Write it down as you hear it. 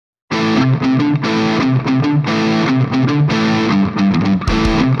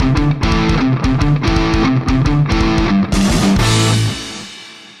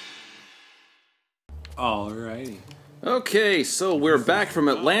Okay, so we're back from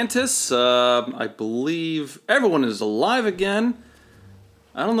Atlantis. I believe everyone is alive again.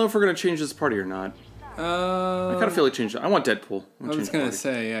 I don't know if we're going to change this party or not. I kind of feel like changing. I want Deadpool. I was going to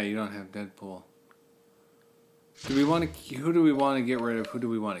say, yeah, you don't have Deadpool. Do we want to? Who do we want to get rid of? Who do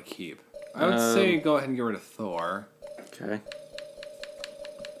we want to keep? I would say go ahead and get rid of Thor. Okay.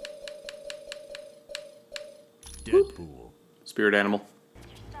 Deadpool. Spirit animal.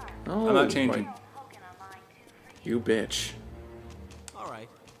 Oh, I'm not changing. Boy. You bitch. Alright.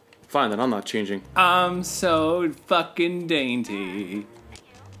 Fine, then I'm not changing. I'm so fucking dainty.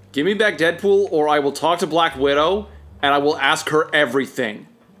 Give me back Deadpool, or I will talk to Black Widow, and I will ask her everything.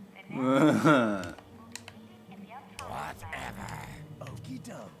 Whatever. Okie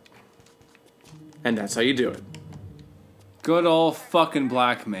doke. And that's how you do it. Good old fucking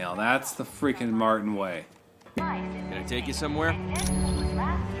blackmail. That's the freaking Martin way. Can I take you somewhere?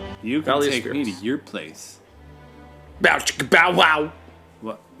 You can Valley of take me to Spirits. your place. Bow chicka bow wow.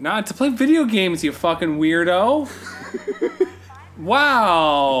 What? Not to play video games, you fucking weirdo.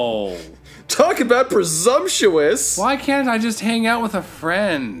 Wow. Talk about presumptuous. Why can't I just hang out with a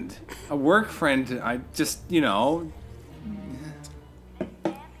friend? A work friend. I just, you know.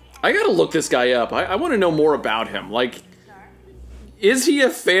 I gotta look this guy up. I want to know more about him. Like, is he a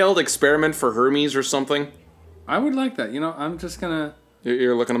failed experiment for Hermes or something? I would like that. You know, I'm just gonna...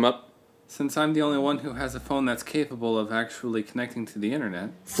 You're looking him up? Since I'm the only one who has a phone that's capable of actually connecting to the internet.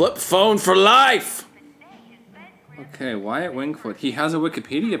 Flip phone for life! Okay, Wyatt Wingfoot. He has a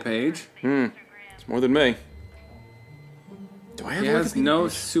Wikipedia page. It's more than me. Do I have He a has Wikipedia no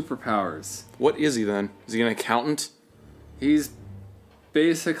page? superpowers. What is he then? Is he an accountant? He's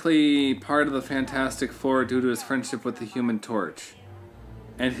basically part of the Fantastic Four due to his friendship with the Human Torch.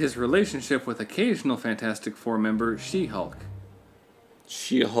 And his relationship with occasional Fantastic Four member, She-Hulk.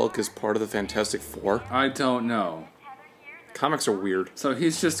 She-Hulk is part of the Fantastic Four? I don't know. Comics are weird. So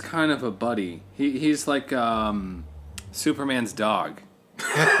he's just kind of a buddy. He's like Superman's dog.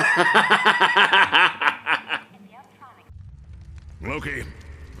 Loki,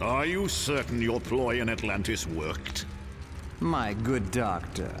 are you certain your ploy in Atlantis worked? My good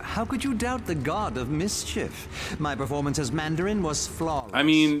doctor, how could you doubt the god of mischief? My performance as Mandarin was flawless. I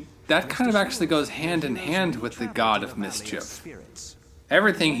mean, that kind of actually goes hand in hand with the god of mischief.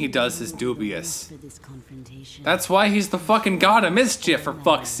 Everything he does is dubious. That's why he's the fucking god of mischief, for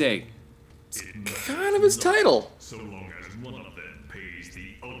fuck's sake. Kind of his title. So long as one of them pays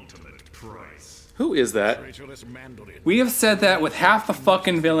the ultimate price. Who is that? Traitorous Mandarin. We have said that with half the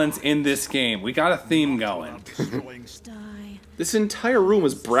fucking villains in this game. We got a theme going. Destroying This entire room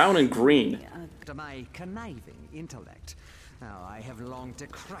is brown and green. To my conniving intellect. Now I have longed to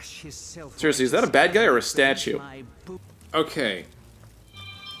crush his self. Seriously, is that a bad guy or a statue? Okay.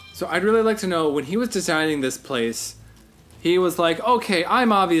 So I'd really like to know, when he was designing this place, he was like, okay,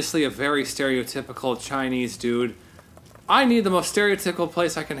 I'm obviously a very stereotypical Chinese dude. I need the most stereotypical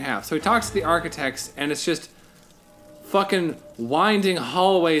place I can have. So he talks to the architects, and it's just fucking winding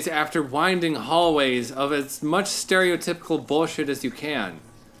hallways after winding hallways of as much stereotypical bullshit as you can.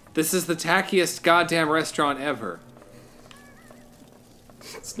 This is the tackiest goddamn restaurant ever.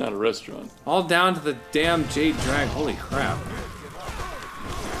 It's not a restaurant. All down to the damn Jade Drag. Holy crap.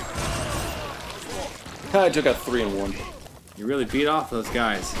 I took out 3 in 1. You really beat off those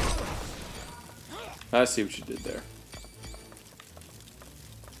guys. I see what you did there.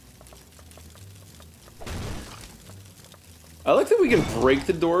 I like that we can break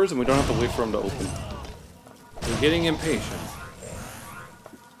the doors and we don't have to wait for them to open. You're getting impatient.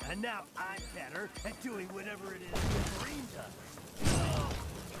 And now I'm better at doing whatever it is Wolverine does.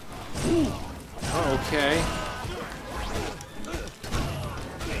 Oh, okay.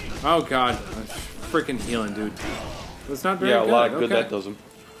 Oh god. Freaking healing, dude. That's not very Yeah, good. a lot of good Okay. that does him.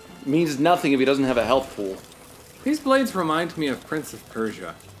 Means nothing if he doesn't have a health pool. These blades remind me of Prince of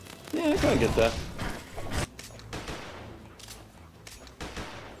Persia. Yeah, I kinda get that.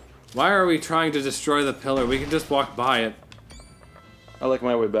 Why are we trying to destroy the pillar? We can just walk by it. I like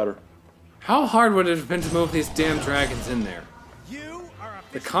my way better. How hard would it have been to move these damn dragons in there? You are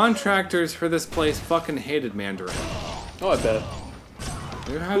a The contractors for this place fucking hated Mandarin. Oh, I bet.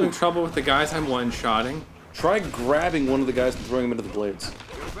 They're having trouble with the guys I'm one-shotting. Try grabbing one of the guys and throwing him into the blades.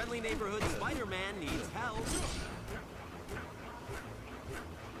 Your friendly neighborhood Spider-Man needs help.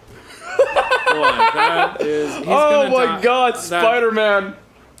 Boy, that is... He's Oh gonna my die. god, That- Spider-Man!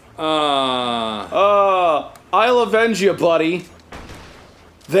 I'll avenge you, buddy.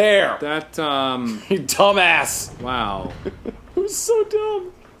 There! That, You dumbass! wow. Who's so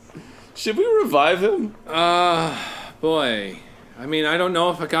dumb? Should we revive him? Boy. I mean, I don't know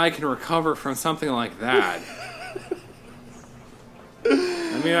if a guy can recover from something like that.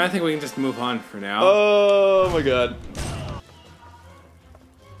 mean, I think we can just move on for now. Oh my god.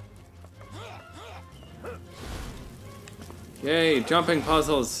 Yay, jumping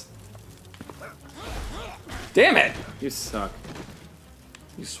puzzles. Damn it! You suck.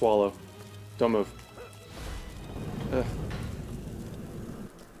 You swallow. Don't move. Ugh.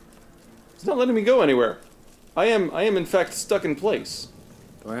 It's not letting me go anywhere. I am in fact stuck in place.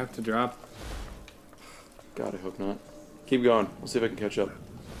 Do I have to drop? God, I hope not. Keep going. We'll see if I can catch up.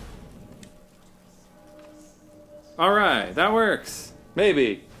 Alright, that works.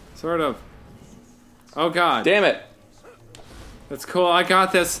 Maybe. Sort of. Oh god. Damn it! That's cool, I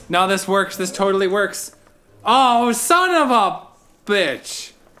got this. Now this works, this totally works. Oh, son of a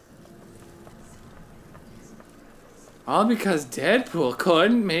bitch! All because Deadpool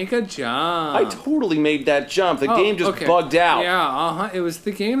couldn't make a jump. I totally made that jump. The game just bugged out. Yeah, it was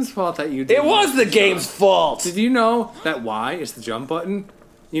the game's fault that you did. It was the game's fault! Did you know that Y is the jump button?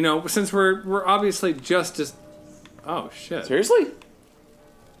 You know, since we're obviously just as... Oh, shit. Seriously?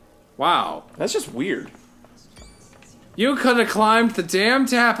 Wow. That's just weird. You could have climbed the damn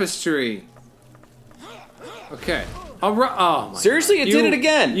tapestry. Okay. Alright. Oh my Seriously? God. It did it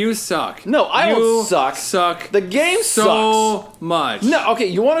again. You suck. No, I don't suck. Suck. The game so sucks. much. No, okay,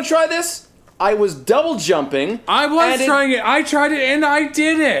 you want to try this? I was double jumping. I was trying it. I tried it and I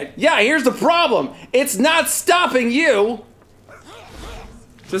did it. Yeah, here's the problem. It's not stopping you.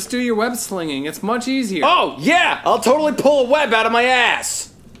 Just do your web slinging. It's much easier. Oh, yeah! I'll totally pull a web out of my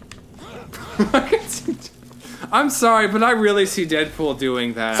ass. I'm sorry, but I really see Deadpool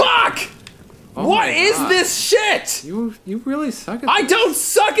doing that. Fuck! Oh what my is God. this shit? You really suck at I this. don't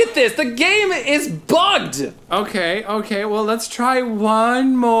suck at this. The game is bugged. Okay, well, let's try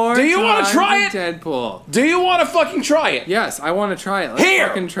one more Do you want to try it? Deadpool. Do you want to fucking try it? Yes, I want to try it. Let's Here!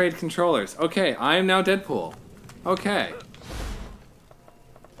 fucking trade controllers. Okay, I am now Deadpool. Okay.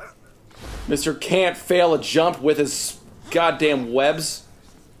 Mr. Can't fail a jump with his goddamn webs.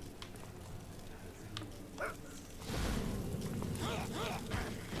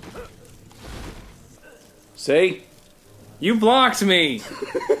 See? You blocked me.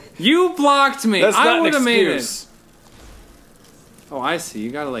 You blocked me. That's I not an would have made it. excuse. Oh, I see.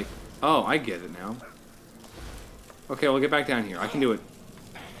 You gotta like... Oh, I get it now. Okay, we'll get back down here. I can do it.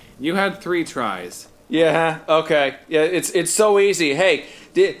 You had 3 tries. Yeah, okay. Yeah, it's so easy. Hey,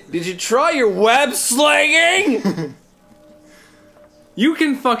 did you try your web slinging? You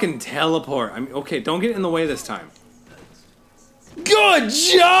can fucking teleport. I mean, okay, don't get in the way this time. Good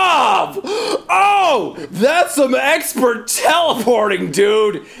job! Oh, that's some expert teleporting,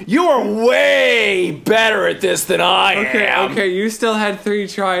 dude. You are way better at this than I am. Okay, you still had 3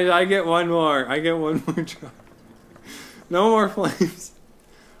 tries. I get 1 more. I get 1 more try. No more flames.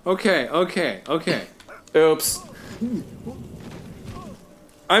 Okay. Oops.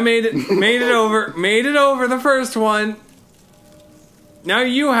 I made it over. Made it over the first one. Now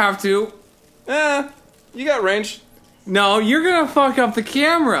you have to. You got range. No, you're gonna fuck up the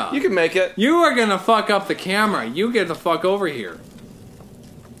camera. You can make it. You are gonna fuck up the camera. You get the fuck over here.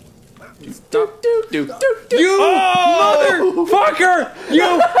 You motherfucker!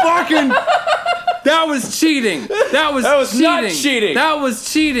 You fucking... That was cheating. That was cheating. Not cheating. That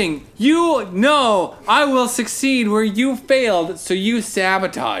was cheating. You know I will succeed where you failed, so you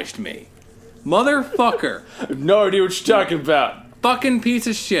sabotaged me. Motherfucker. I have no idea what you're talking about. Fucking piece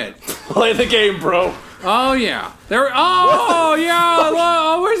of shit. Play the game, bro. Oh yeah. Oh yeah.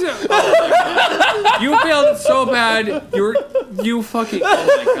 Oh, where's it? Oh, you failed it so bad. You fucking.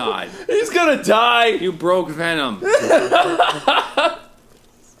 Oh my god. He's gonna die. You broke Venom.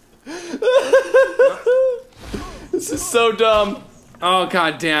 This is so dumb. Oh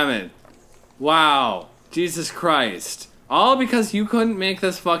god damn it. Wow. Jesus Christ. All because you couldn't make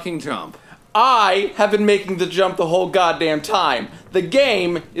this fucking jump. I have been making the jump the whole goddamn time. The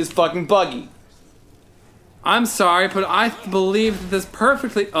game is fucking buggy. I'm sorry, but I believed this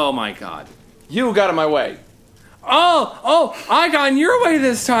perfectly. Oh my god. You got in my way. Oh, I got in your way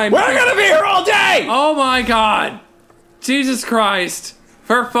this time. We're gonna be here all day! Oh my god. Jesus Christ.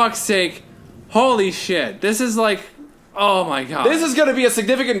 For fuck's sake. Holy shit. This is like... Oh my god. This is gonna be a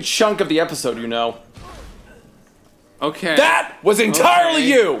significant chunk of the episode, you know. Okay. That was entirely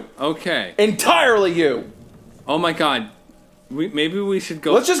you! Okay. Entirely you! Oh my god. Maybe we should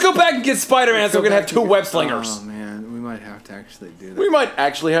go... Let's just go back and get Spider-Man so we're gonna have 2 web slingers. Oh man, we might have to actually do that. We might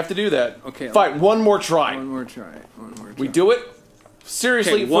actually have to do that. Okay. Fine, one more try. One more try. We do it?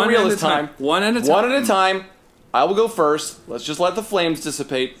 Seriously, for real this time. One at a time. One at a time. I will go first. Let's just let the flames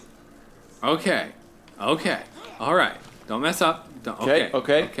dissipate. Okay. Alright. Don't mess up. Okay.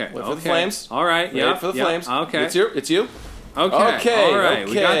 Wait for the flames. Alright, Wait for the flames. Okay. It's you. Okay. All right.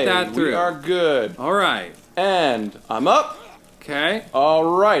 We got that through. We are good. All right. And I'm up. Okay. All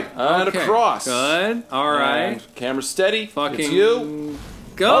right. And across. Good. All right. And camera steady. Fucking. It's you.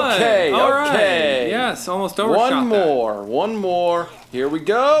 Good. Okay. All okay. Right. Yes. Almost overshot One more. One more. Here we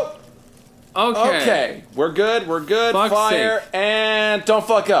go. Okay. Okay. We're good. We're good. Fuck's Fire. sake. And don't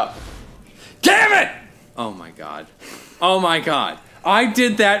fuck up. Damn it! Oh my god. Oh my god. I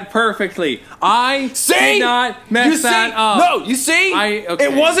did that perfectly. I did not mess that up. No, you see? Okay.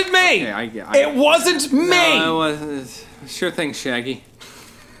 It wasn't me. Okay, it wasn't me. No, it wasn't. Sure thing, Shaggy.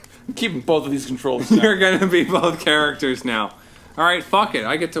 I'm keeping both of these controls now. You're gonna be both characters now. Alright, fuck it.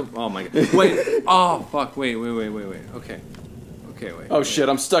 I get to. Oh my god. Wait. Oh, fuck. Wait. Okay. Okay, wait. Oh shit,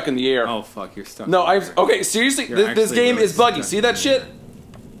 I'm stuck in the air. Oh fuck, you're stuck. No, okay, seriously, this game is buggy. See that shit?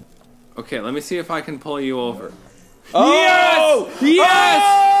 Okay, let me see if I can pull you over. Oh! Yes! Yes!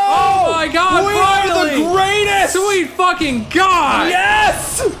 Oh my god, we finally! are the greatest! Sweet fucking god!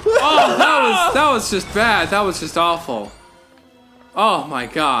 Yes! Oh, that was just bad. That was just awful. Oh my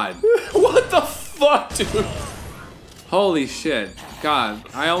god. What the fuck, dude? Holy shit. God,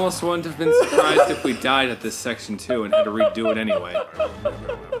 I almost wouldn't have been surprised if we died at this section too and had to redo it anyway.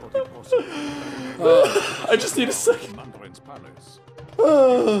 I just need a second.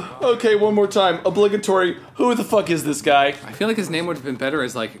 Okay, one more time. Obligatory. Who the fuck is this guy? I feel like his name would have been better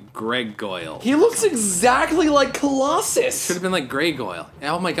as like Greg Goyle. He looks exactly like Colossus. Should have been like Grey Goyle.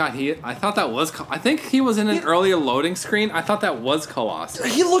 Oh my god, I thought that was. I think he was in an earlier loading screen. I thought that was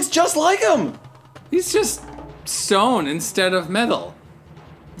Colossus. He looks just like him. He's just stone instead of metal.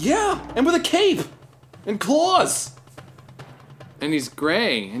 Yeah, and with a cape and claws. And he's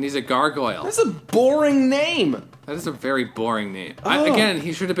gray, and he's a gargoyle. That's a boring name. That is a very boring name. Oh. Again,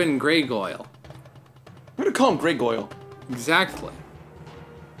 he should have been Grey Goyle. I'm gonna call him Greg Goyle. Exactly.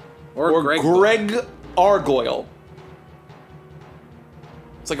 Or Greg Argoyle.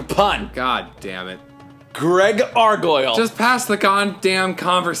 It's like a pun. God damn it. Greg Argoyle. Just pass the goddamn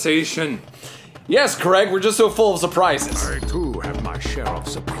conversation. Yes, Greg, we're just so full of surprises. I too have my share of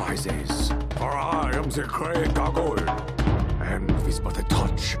surprises. For I am the great gargoyle. And with but a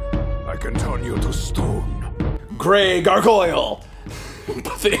touch, I can turn you to stone. Grey Gargoyle!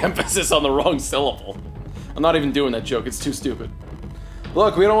 Put the emphasis on the wrong syllable. I'm not even doing that joke, it's too stupid.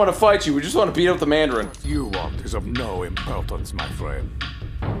 Look, we don't want to fight you, we just want to beat up the Mandarin. What you want is of no importance, my friend.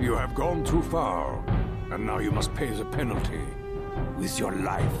 You have gone too far, and now you must pay the penalty with your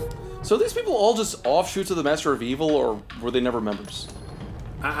life. So are these people all just offshoots of the Master of Evil, or were they never members?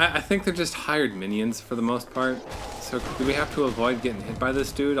 I think they're just hired minions for the most part. So do we have to avoid getting hit by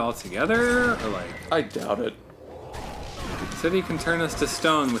this dude altogether, or like? I doubt it. Said he can turn us to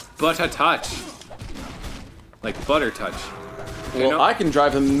stone with but a touch. Like butter touch. Well, I can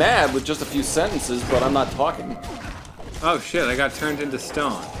drive him mad with just a few sentences, but I'm not talking. Oh shit, I got turned into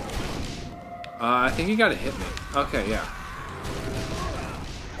stone. I think he gotta hit me. Okay, yeah.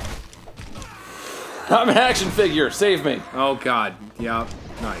 I'm an action figure, save me. Oh god, yep,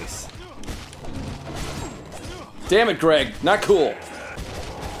 nice. Damn it, Greg, not cool.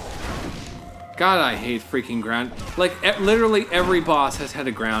 God, I hate freaking ground. Like, literally every boss has had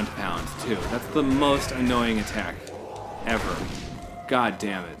a ground pound, too. That's the most annoying attack ever. God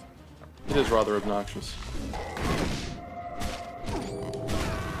damn it. It is rather obnoxious.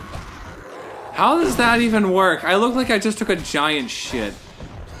 How does that even work? I look like I just took a giant shit.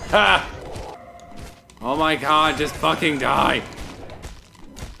 Ha! Oh my god, just fucking die.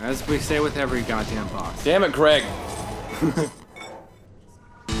 As we say with every goddamn boss. Damn it, Greg.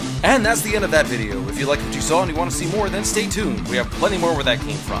 And that's the end of that video. If you liked what you saw and you want to see more, then stay tuned. We have plenty more where that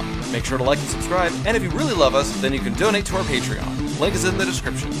came from. Make sure to like and subscribe, and if you really love us, then you can donate to our Patreon. Link is in the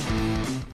description.